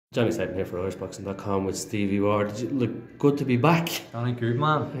Johnny Satan here for IrishBoxing.com with Stevie Ward. Look, good to be back. Johnny, good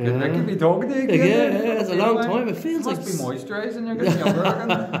man. Yeah. Good to be talking to you again. Yeah, it's a long time. It feels like... like... must be moisturising, you're getting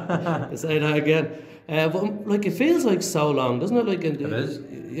younger. I say that again. But like, it feels like so long, doesn't it? Like, it is.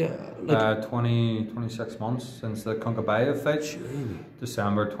 Yeah. Like, 26 months since the Conlan fight.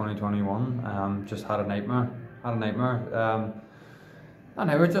 December 2021. Just had a nightmare. And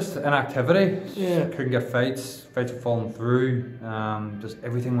they were just inactivity. Yeah. Couldn't get fights. Fights were falling through. Just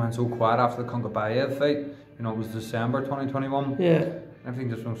everything went so quiet after the Conlan fight. You know, it was December 2021. Yeah. Everything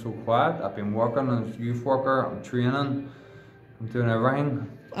just went so quiet. I've been working as a youth worker. I'm training. I'm doing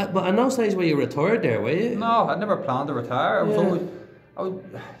everything. But at no stage were you retired there, were you? No, I'd never planned to retire. I was,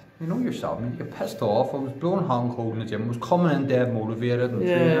 you know yourself, you get pissed off. I was blowing hot and cold in the gym. I was coming in dead motivated and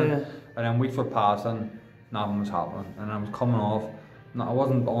training. And then weeks were passing, nothing was happening. And I was coming off. No, I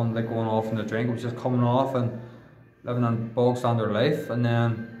wasn't on like going off in the drink, I was just coming off and living on bog standard life, and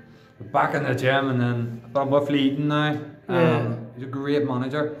then back in the gym, and then but I'm with Leading now. He's a great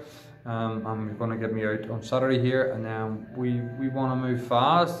manager. I'm going to get me out on Saturday here, and then we want to move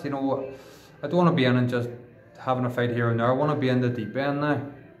fast. You know, I don't want to be in and just having a fight here and there. I want to be in the deep end now.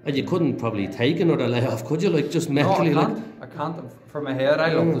 And you couldn't probably take another layoff, could you? Like just mentally, no, I can't. From my head,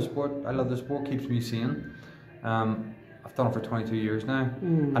 I love the sport. I love the sport. Keeps me sane. I've done it for 22 years now.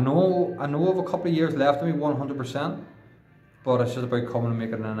 I know I have a couple of years left of me, 100%, but it's just about coming and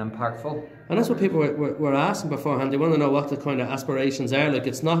making it impactful. And that's what people were asking beforehand. They want to know what the kind of aspirations are. Like,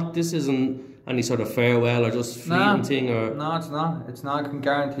 this isn't any sort of farewell or just fleeting thing. Or no, it's not. It's not. I can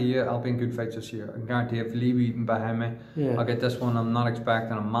guarantee you I'll be in good fights this year. I can guarantee you if Lee Eaton behind me, I'll get this one. I'm not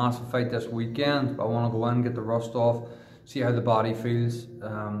expecting a massive fight this weekend, but I want to go in, get the rust off, see how the body feels.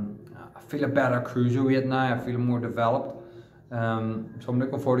 I feel a better cruiserweight now. I feel more developed. So I'm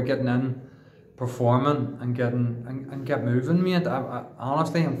looking forward to getting in, performing, and get moving, mate.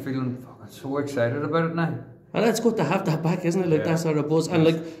 Honestly, I'm feeling fucking so excited about it now. And that's good to have that back, isn't it? Like that sort of buzz. And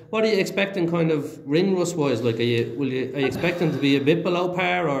like, what are you expecting, kind of ring rust wise? Like, are you expecting to be a bit below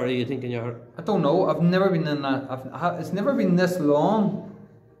par, or are you thinking you're? I don't know. I've never been in that. It's never been this long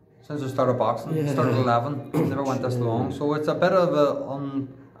since I started boxing. I started 11. It never went this long. So it's a bit of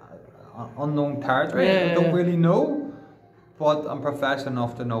a unknown territory. I don't really know. But I'm professional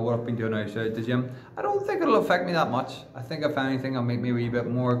enough to know what I've been doing outside the gym. I don't think it'll affect me that much. I think if anything, I'll make me a wee bit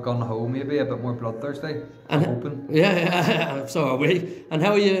more gun-ho, maybe a bit more bloodthirsty. I'm hoping. Yeah, so are we. And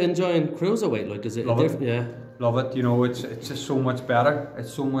how are you enjoying cruiserweight? Like, is it different? Yeah. Love it. You know, it's just so much better.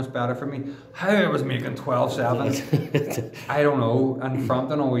 It's so much better for me. How I was making 12-7, I don't know. And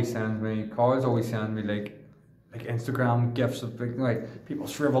Frampton always sends me, Carl's always sends me like Instagram gifs of like people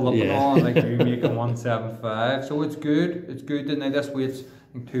shriveled up and all, like you making 175. So it's good. It's good. Now this weight's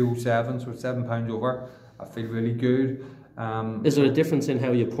 207, so it's 7 pounds over. I feel really good. Is there a difference in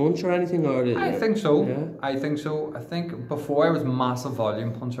how you punch or anything? Or I think so. Yeah. I think so. I think before I was a massive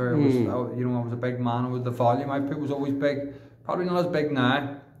volume puncher. I was a big man with the volume I put was always big. Probably not as big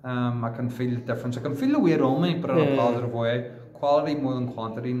now. I can feel the difference. I can feel the weight on me, but in a positive way. Quality more than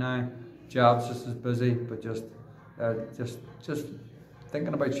quantity now. Job's just as busy, but just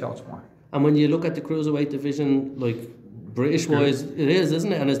thinking about shots more. And when you look at the cruiserweight division, like British wise, it is,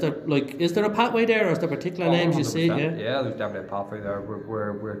 isn't it? And is there a pathway there, or is there particular names you see? Yeah, there's definitely a pathway there.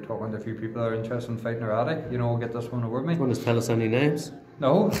 We're talking to a few people that are interested in fighting already. You know, get this one over me. You want to tell us any names?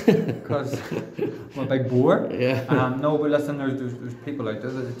 No, because I'm a big bore. Yeah. No, but listen, there's people out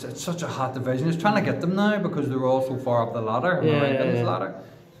there. It's such a hot division. It's trying to get them now because they're all so far up the ladder. Ladder.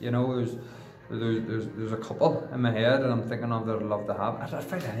 You know, there's a couple in my head that I'm thinking of that I'd love to have. I'd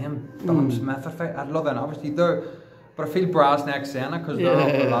fight any of them. Bilham Smith, I'd love it. Obviously, but I feel brass next in it because they're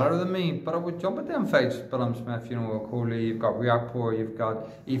up the ladder than me. But I would jump at them fights. Bilham Smith, you know, Coley, you've got Reactor, you've got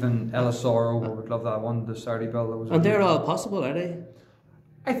even Elisoro. I would love that one, the Saudi bill. And they're all possible, are they?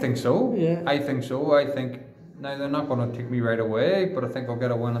 I think so. Yeah. I think so. I think now they're not going to take me right away, but I think I'll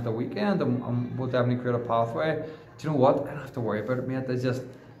get a win at the weekend, and we'll definitely create a pathway. Do you know what? I don't have to worry about it, mate. I just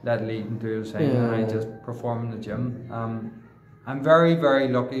let Lee do his thing, and I just perform in the gym. I'm very, very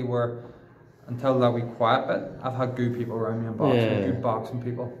lucky where until that wee quiet bit, I've had good people around me in boxing, good boxing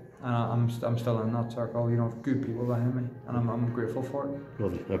people, and I'm still in that circle. You know, good people behind me, and I'm grateful for it.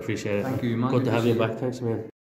 Lovely, I appreciate it. Thank you, man. Good to have you back. Thanks, man.